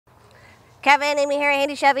Kevin, Aimee here,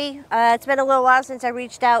 Handy Chevy. It's been a little while since I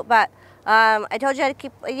reached out, but I told you to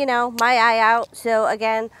keep, my eye out. So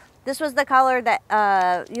again, this was the color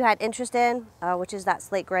that you had interest in, which is that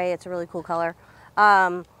slate gray. It's a really cool color.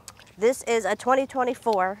 This is a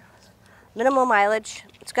 2024, minimal mileage.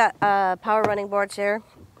 It's got power running boards here.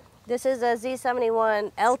 This is a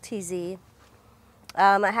Z71 LTZ.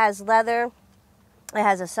 It has leather. It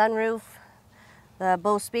has a sunroof. The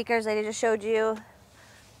Bose speakers that I just showed you.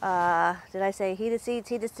 Did I say heated seats,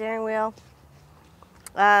 heated steering wheel?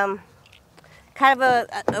 Kind of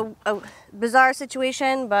a bizarre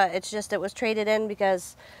situation, but it's just it was traded in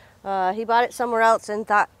because he bought it somewhere else and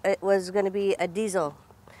thought it was going to be a diesel,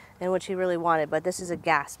 in which he really wanted, but this is a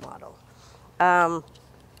gas model.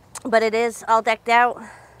 But it is all decked out.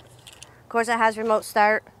 Of course, it has remote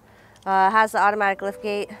start, has the automatic lift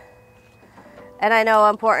gate, and I know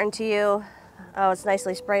important to you. Oh, it's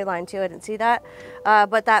nicely spray lined too. I didn't see that.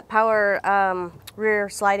 But that power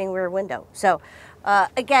sliding rear window. So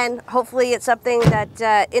again, hopefully it's something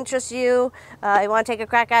that interests you. You want to take a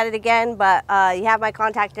crack at it again, but you have my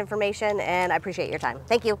contact information, and I appreciate your time.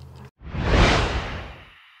 Thank you.